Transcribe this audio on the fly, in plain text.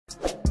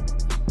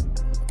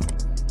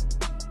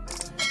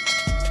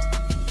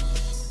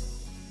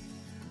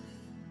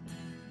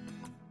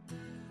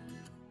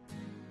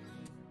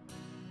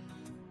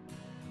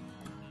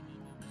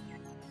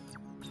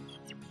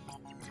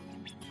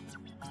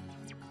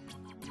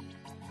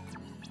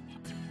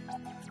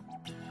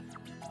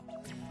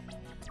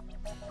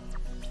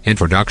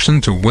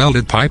Introduction to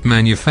welded pipe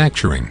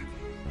manufacturing.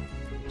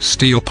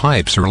 Steel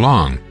pipes are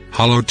long,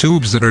 hollow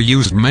tubes that are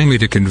used mainly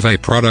to convey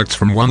products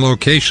from one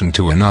location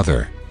to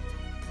another.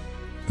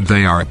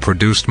 They are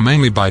produced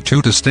mainly by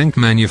two distinct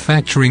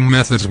manufacturing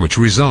methods which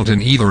result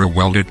in either a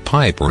welded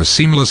pipe or a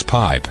seamless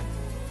pipe.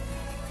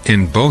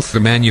 In both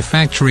the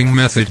manufacturing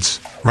methods,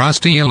 raw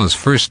steel is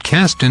first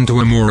cast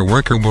into a more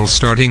workable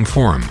starting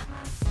form.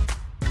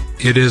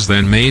 It is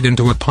then made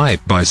into a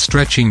pipe by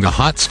stretching the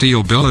hot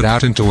steel billet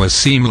out into a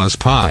seamless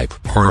pipe,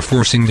 or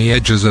forcing the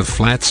edges of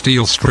flat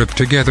steel strip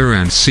together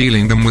and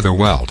sealing them with a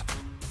weld.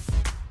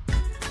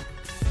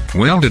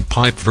 Welded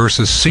pipe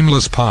versus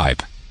seamless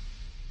pipe.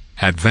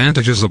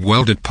 Advantages of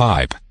welded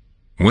pipe.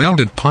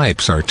 Welded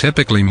pipes are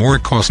typically more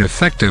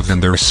cost-effective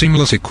than their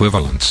seamless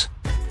equivalents.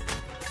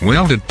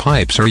 Welded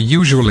pipes are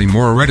usually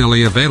more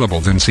readily available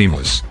than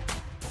seamless.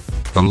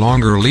 The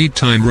longer lead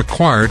time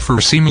required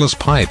for seamless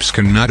pipes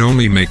can not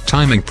only make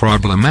timing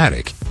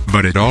problematic,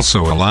 but it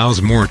also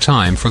allows more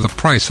time for the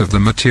price of the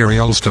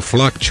materials to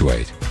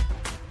fluctuate.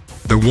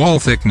 The wall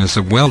thickness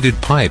of welded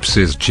pipes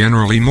is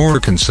generally more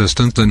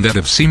consistent than that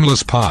of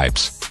seamless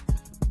pipes.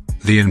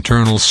 The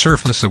internal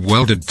surface of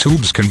welded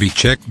tubes can be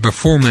checked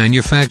before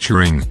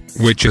manufacturing,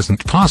 which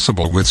isn't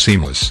possible with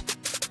seamless.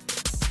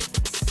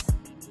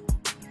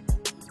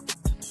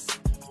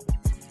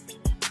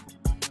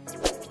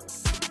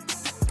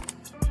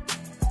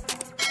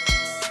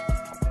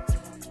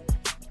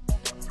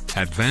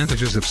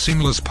 Advantages of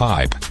seamless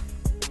pipe.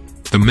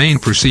 The main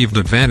perceived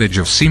advantage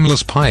of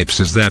seamless pipes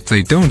is that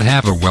they don't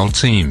have a weld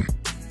seam.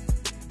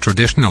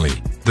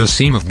 Traditionally, the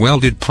seam of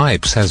welded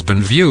pipes has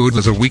been viewed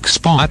as a weak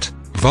spot,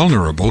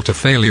 vulnerable to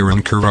failure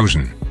and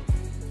corrosion.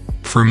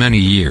 For many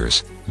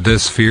years,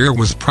 this fear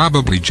was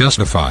probably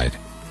justified.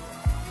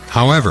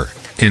 However,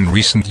 in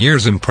recent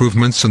years,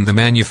 improvements in the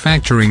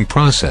manufacturing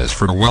process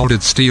for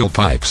welded steel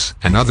pipes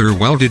and other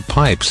welded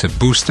pipes have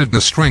boosted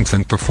the strength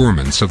and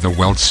performance of the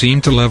weld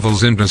seam to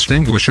levels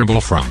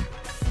indistinguishable from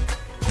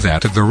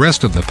that of the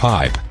rest of the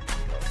pipe.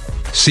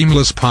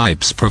 Seamless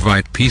pipes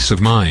provide peace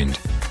of mind.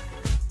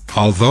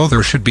 Although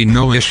there should be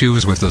no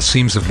issues with the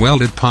seams of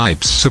welded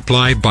pipes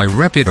supplied by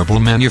reputable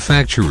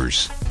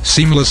manufacturers,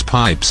 seamless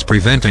pipes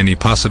prevent any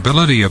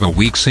possibility of a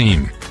weak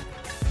seam.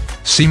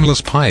 Seamless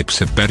pipes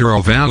have better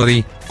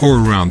ovality, or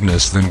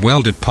roundness, than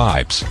welded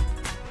pipes.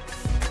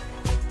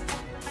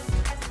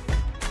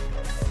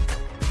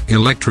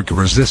 Electric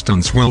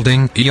resistance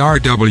welding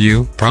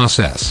 (ERW)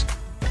 process.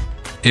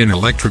 In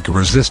electric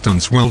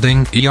resistance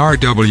welding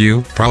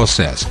 (ERW)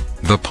 process,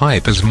 the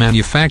pipe is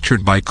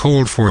manufactured by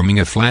cold forming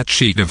a flat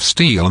sheet of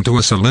steel into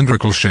a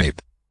cylindrical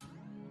shape.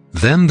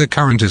 Then the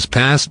current is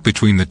passed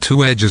between the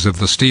two edges of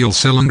the steel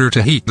cylinder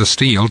to heat the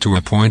steel to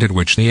a point at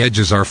which the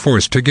edges are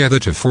forced together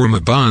to form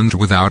a bond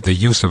without the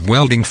use of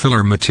welding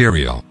filler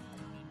material.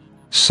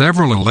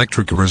 Several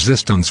electric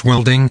resistance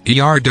welding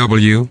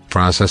 (ERW)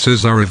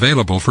 processes are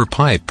available for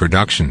pipe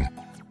production.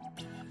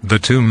 The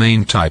two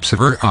main types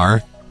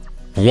are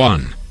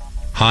 1.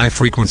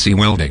 High-frequency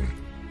welding.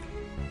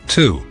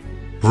 2.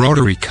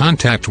 Rotary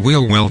contact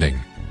wheel welding.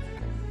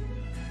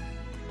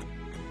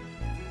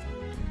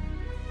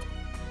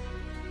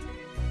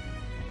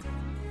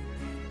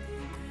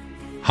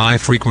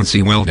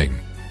 High-frequency welding.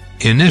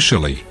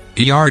 Initially,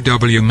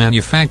 ERW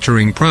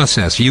manufacturing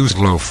process used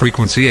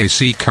low-frequency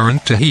AC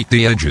current to heat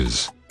the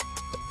edges.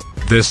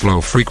 This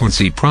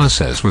low-frequency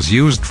process was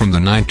used from the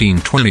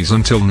 1920s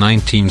until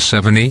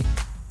 1970.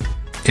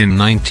 In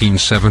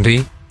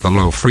 1970, the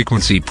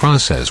low-frequency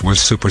process was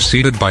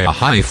superseded by a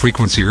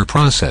high-frequency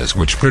process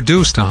which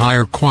produced a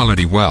higher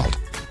quality weld.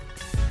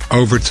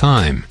 Over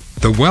time,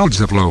 the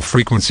welds of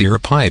low-frequency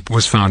pipe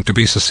was found to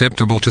be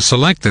susceptible to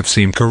selective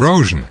seam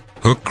corrosion,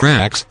 hook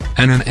cracks,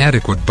 and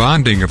inadequate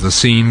bonding of the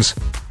seams.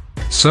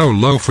 So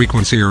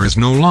low-frequency is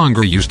no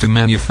longer used to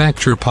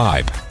manufacture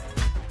pipe.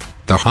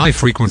 The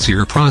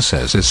high-frequency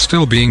process is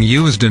still being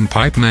used in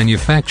pipe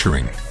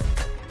manufacturing.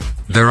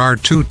 There are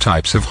two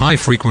types of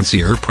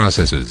high-frequency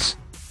processes.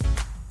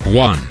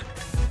 1.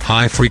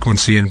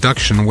 High-frequency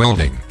induction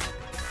welding.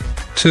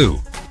 2.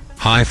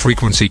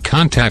 High-frequency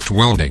contact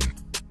welding.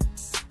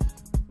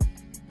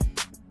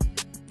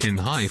 In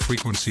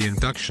high-frequency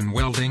induction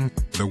welding,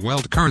 the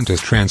weld current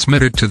is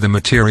transmitted to the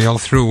material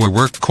through a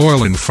work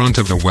coil in front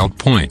of the weld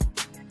point.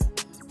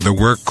 The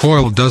work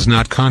coil does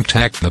not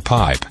contact the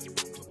pipe.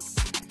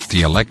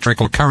 The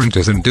electrical current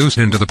is induced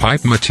into the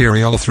pipe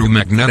material through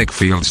magnetic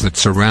fields that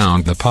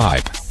surround the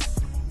pipe.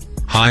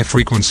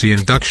 High-frequency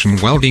induction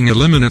welding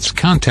eliminates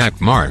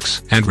contact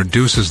marks and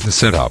reduces the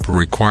setup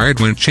required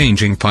when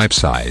changing pipe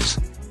size.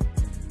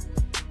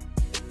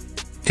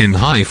 In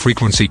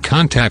high-frequency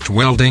contact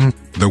welding,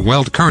 the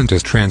weld current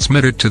is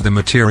transmitted to the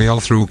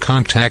material through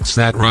contacts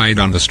that ride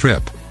on the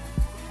strip.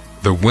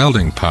 The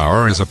welding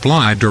power is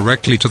applied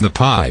directly to the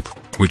pipe,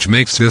 which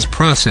makes this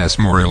process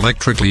more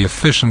electrically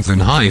efficient than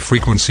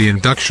high-frequency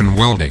induction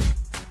welding.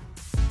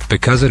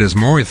 Because it is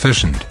more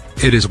efficient,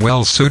 it is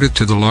well suited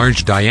to the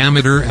large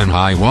diameter and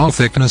high wall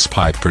thickness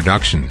pipe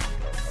production.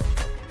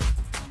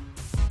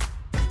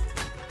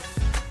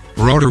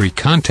 Rotary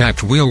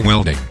contact wheel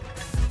welding.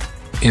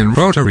 In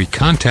rotary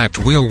contact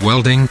wheel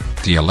welding,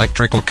 the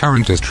electrical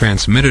current is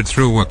transmitted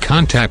through a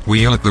contact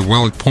wheel at the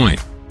weld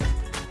point.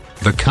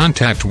 The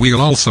contact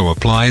wheel also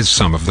applies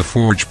some of the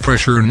forge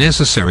pressure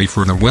necessary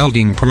for the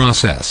welding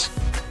process.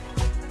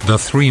 The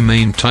three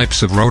main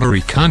types of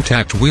rotary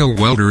contact wheel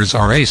welders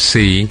are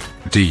AC,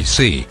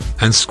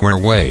 DC, and square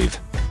wave.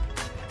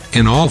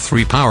 In all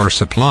three power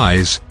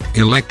supplies,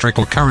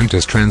 electrical current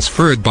is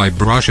transferred by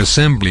brush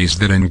assemblies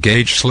that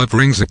engage slip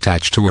rings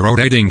attached to a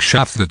rotating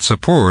shaft that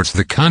supports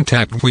the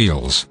contact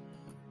wheels.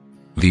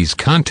 These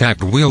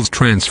contact wheels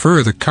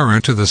transfer the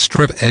current to the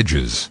strip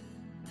edges.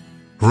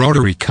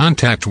 Rotary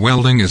contact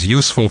welding is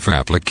useful for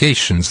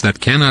applications that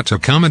cannot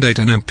accommodate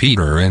an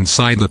impeder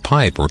inside the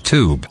pipe or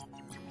tube.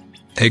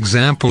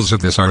 Examples of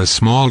this are a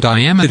small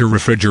diameter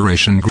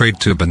refrigeration grade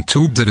tube and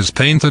tube that is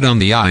painted on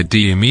the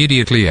ID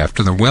immediately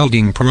after the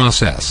welding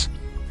process.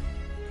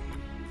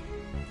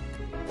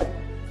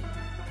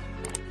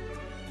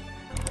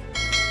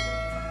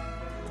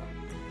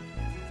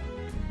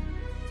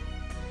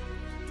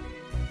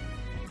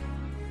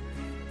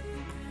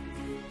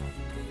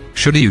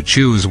 Should you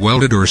choose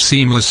welded or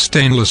seamless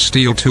stainless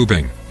steel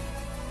tubing?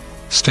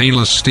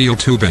 Stainless steel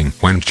tubing.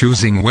 When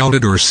choosing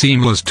welded or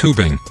seamless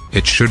tubing,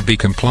 it should be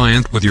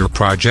compliant with your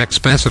project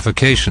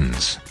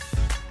specifications.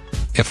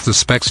 If the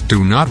specs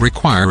do not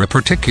require a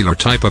particular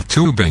type of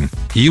tubing,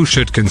 you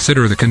should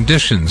consider the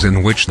conditions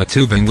in which the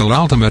tubing will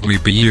ultimately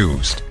be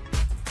used.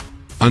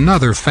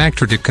 Another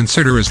factor to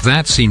consider is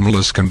that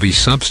seamless can be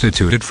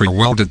substituted for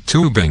welded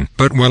tubing,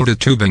 but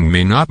welded tubing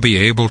may not be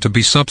able to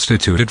be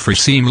substituted for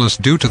seamless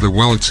due to the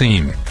weld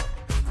seam.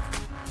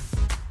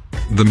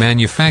 The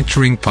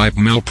manufacturing pipe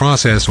mill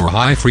process or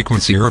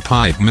high-frequency or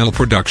pipe mill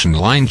production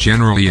line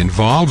generally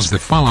involves the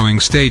following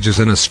stages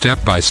in a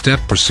step-by-step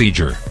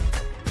procedure: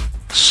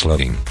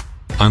 slitting,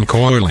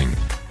 uncoiling,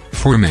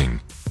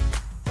 forming,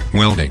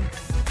 welding,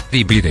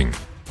 debeating,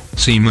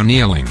 seam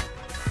annealing,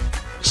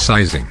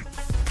 sizing,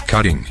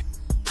 cutting,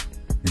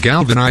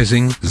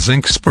 galvanizing,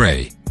 zinc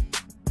spray.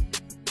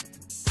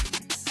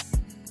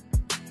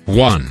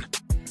 1.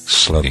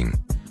 Slitting.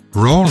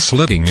 Roll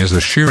slitting is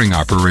a shearing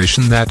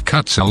operation that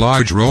cuts a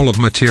large roll of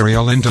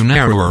material into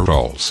narrower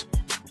rolls.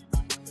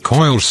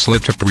 Coils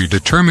slit to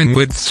predetermined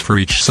widths for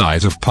each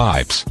size of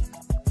pipes.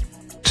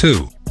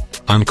 2.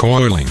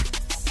 Uncoiling.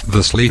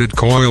 The slitted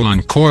coil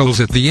uncoils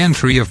at the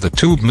entry of the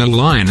tube mill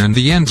line and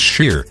the ends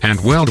shear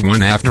and weld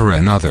one after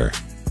another.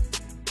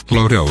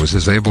 Lotos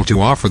is able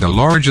to offer the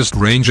largest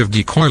range of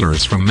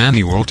decoilers from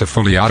manual to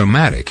fully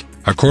automatic,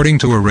 according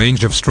to a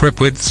range of strip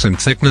widths and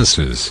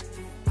thicknesses.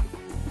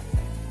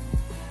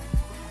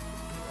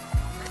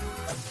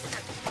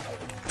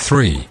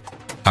 3.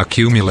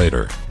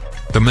 Accumulator.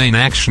 The main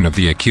action of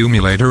the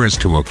accumulator is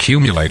to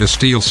accumulate a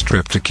steel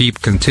strip to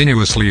keep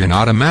continuously and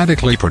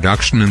automatically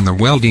production in the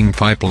welding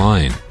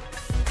pipeline.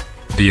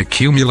 The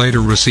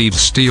accumulator receives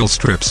steel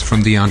strips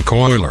from the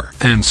uncoiler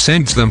and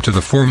sends them to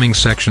the forming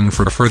section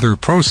for further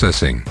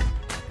processing.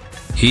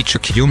 Each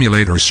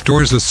accumulator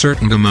stores a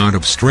certain amount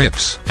of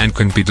strips and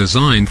can be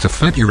designed to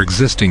fit your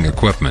existing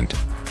equipment.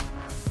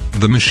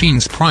 The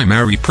machine's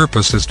primary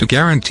purpose is to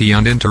guarantee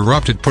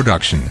uninterrupted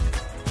production.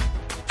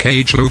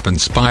 Cage loop and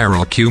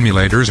spiral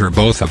accumulators are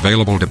both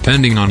available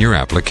depending on your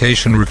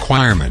application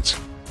requirements.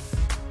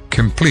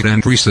 Complete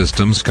entry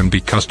systems can be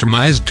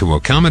customized to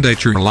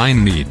accommodate your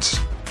line needs.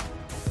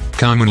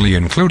 Commonly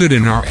included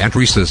in our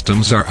entry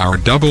systems are our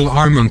double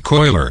arm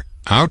uncoiler,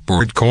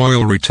 outboard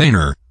coil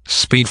retainer,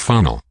 speed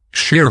funnel,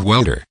 shear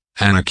welder,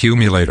 and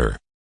accumulator.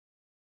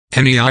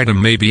 Any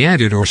item may be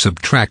added or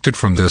subtracted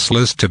from this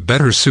list to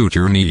better suit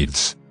your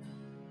needs.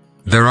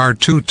 There are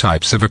two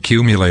types of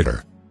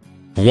accumulator.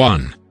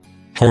 1.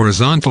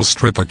 Horizontal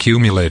strip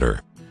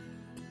accumulator.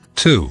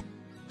 2.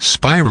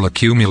 Spiral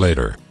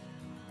accumulator.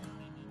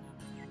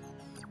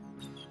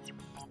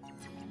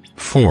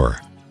 4.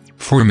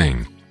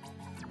 Forming.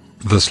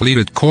 The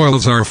slitted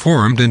coils are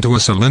formed into a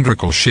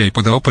cylindrical shape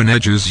with open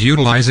edges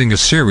utilizing a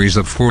series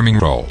of forming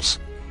rolls.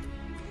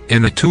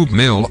 In a tube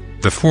mill,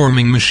 the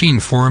forming machine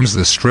forms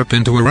the strip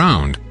into a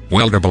round,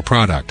 weldable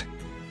product.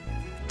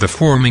 The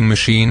forming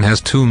machine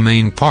has two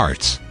main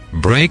parts: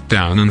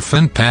 breakdown and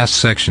fin pass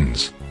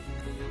sections.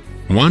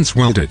 Once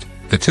welded,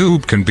 the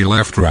tube can be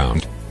left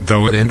round,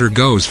 though it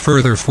undergoes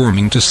further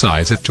forming to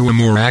size it to a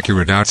more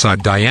accurate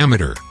outside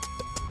diameter.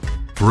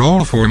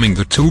 Roll forming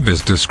the tube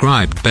is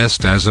described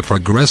best as a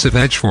progressive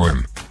edge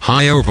form,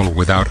 high oval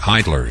without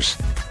idlers.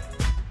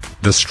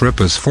 The strip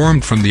is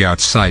formed from the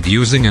outside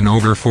using an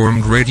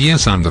overformed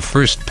radius on the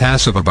first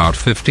pass of about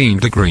 15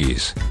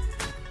 degrees.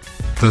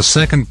 The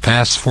second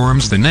pass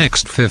forms the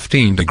next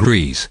 15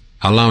 degrees,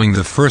 allowing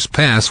the first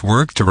pass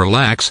work to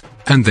relax,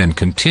 and then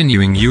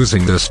continuing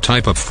using this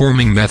type of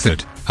forming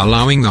method,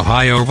 allowing the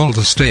high oval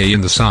to stay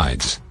in the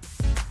sides.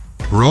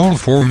 Roll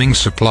forming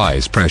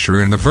supplies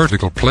pressure in the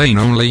vertical plane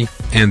only,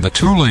 and the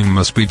tooling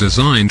must be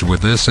designed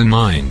with this in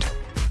mind.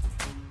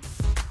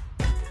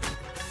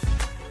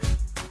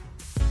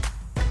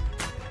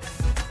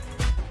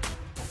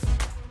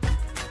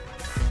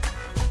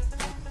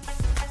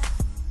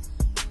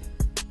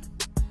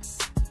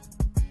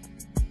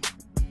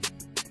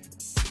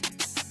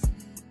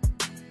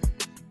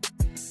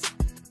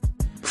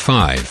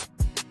 5.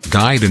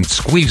 Guide and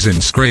squeeze-in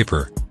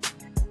scraper.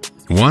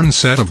 One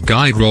set of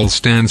guide rolls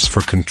stands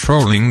for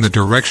controlling the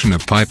direction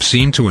of pipe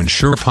seam to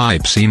ensure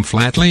pipe seam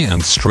flatly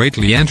and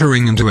straightly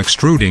entering into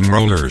extruding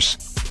rollers.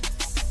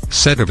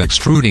 Set of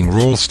extruding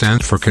rolls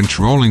stand for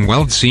controlling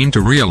weld seam to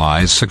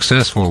realize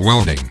successful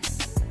welding.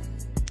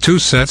 2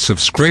 sets of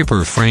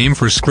scraper frame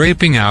for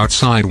scraping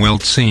outside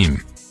weld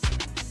seam.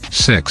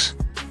 6.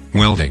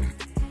 Welding.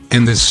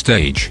 In this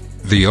stage,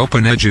 the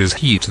open edges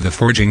heat the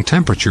forging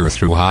temperature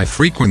through high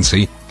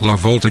frequency, low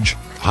voltage,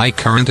 high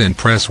current and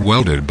press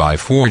welded by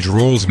forge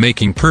rolls,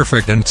 making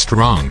perfect and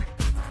strong.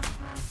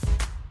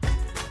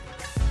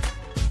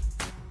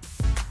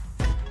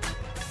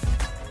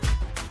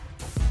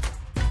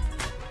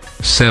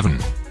 (7)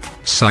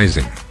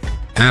 Sizing.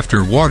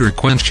 After water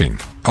quenching,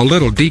 a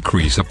little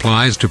decrease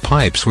applies to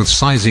pipes with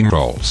sizing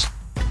rolls.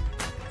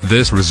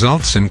 This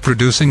results in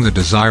producing the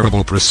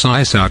desirable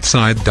precise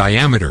outside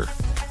diameter.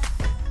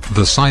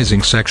 The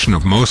sizing section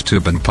of most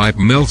tube and pipe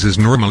mills is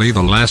normally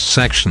the last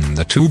section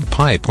the tube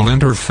pipe will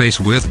interface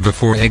with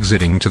before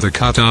exiting to the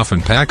cutoff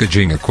and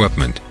packaging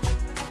equipment.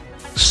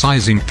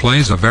 Sizing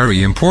plays a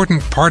very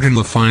important part in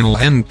the final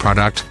end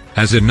product,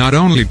 as it not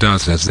only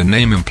does, as the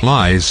name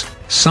implies,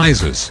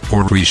 sizes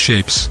or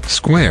reshapes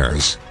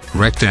squares,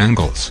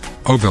 rectangles,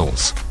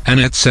 ovals,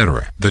 and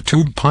etc. the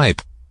tube pipe,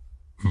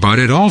 but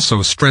it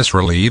also stress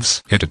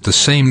relieves it at the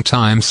same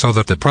time so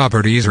that the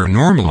properties are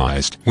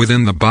normalized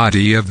within the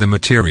body of the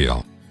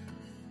material.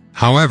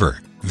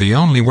 However, the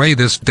only way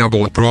this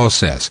double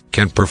process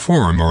can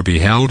perform or be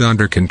held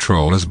under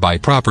control is by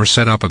proper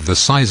setup of the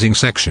sizing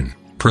section,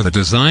 per the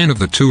design of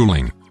the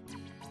tooling.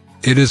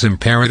 It is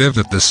imperative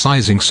that the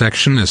sizing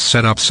section is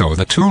set up so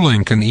the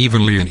tooling can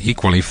evenly and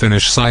equally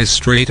finish size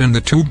straight in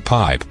the tube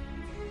pipe.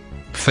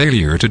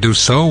 Failure to do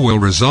so will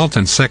result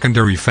in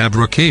secondary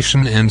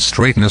fabrication and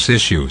straightness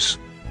issues.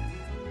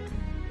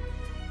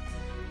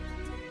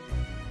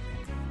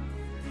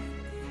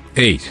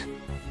 8.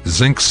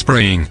 Zinc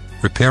spraying,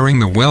 repairing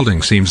the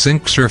welding seam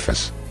zinc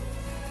surface.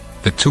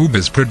 The tube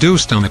is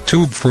produced on a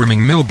tube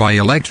forming mill by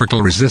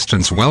electrical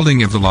resistance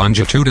welding of the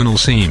longitudinal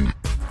seam.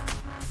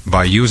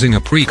 By using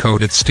a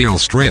pre-coated steel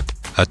strip,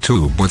 a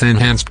tube with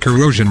enhanced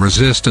corrosion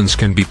resistance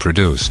can be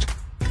produced.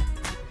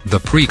 The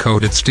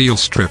pre-coated steel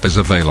strip is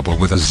available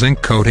with a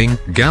zinc coating,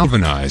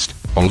 galvanized,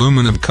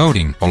 aluminum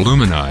coating,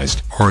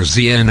 aluminized, or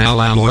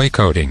ZNL alloy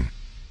coating.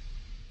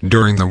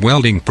 During the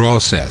welding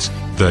process,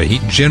 the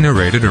heat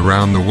generated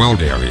around the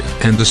weld area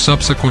and the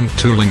subsequent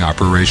tooling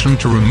operation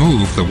to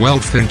remove the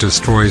weld fin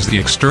destroys the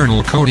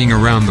external coating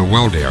around the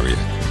weld area.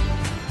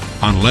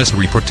 Unless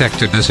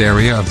reprotected, this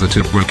area of the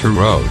tube will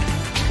corrode.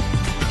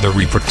 The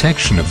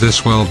reprotection of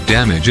this weld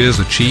damage is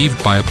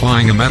achieved by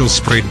applying a metal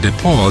sprayed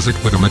deposit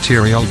with a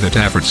material that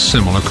offers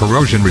similar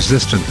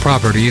corrosion-resistant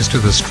properties to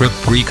the strip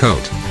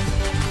pre-coat.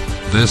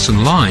 This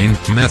in-line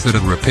method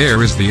of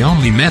repair is the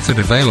only method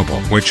available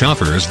which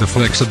offers the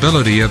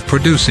flexibility of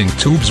producing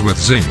tubes with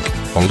zinc,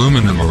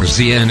 aluminum or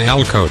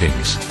ZNL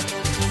coatings.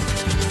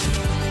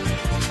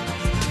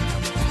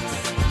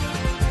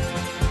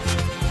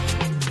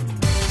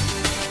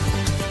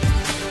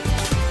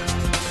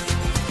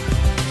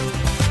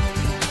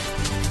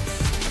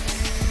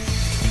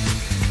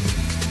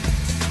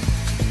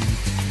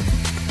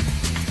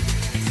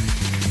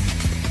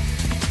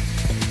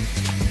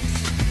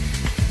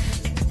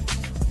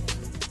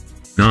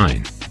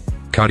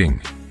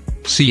 Cutting.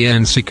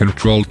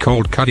 CNC-controlled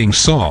cold cutting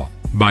saw.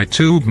 By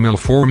tube mill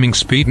forming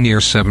speed near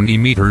 70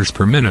 meters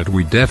per minute,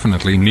 we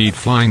definitely need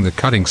flying the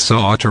cutting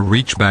saw to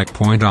reach back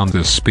point on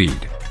this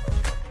speed.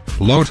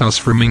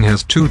 LOTOSFORMING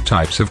has 2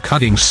 types of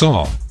cutting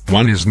saw.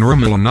 One is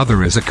normal,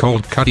 another is a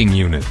cold cutting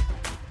unit.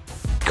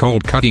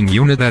 Cold cutting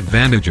unit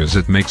advantages: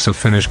 it makes a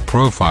finished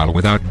profile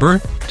without burr,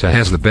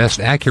 has the best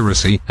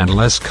accuracy and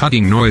less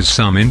cutting noise.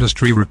 Some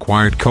industry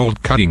required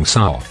cold cutting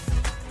saw.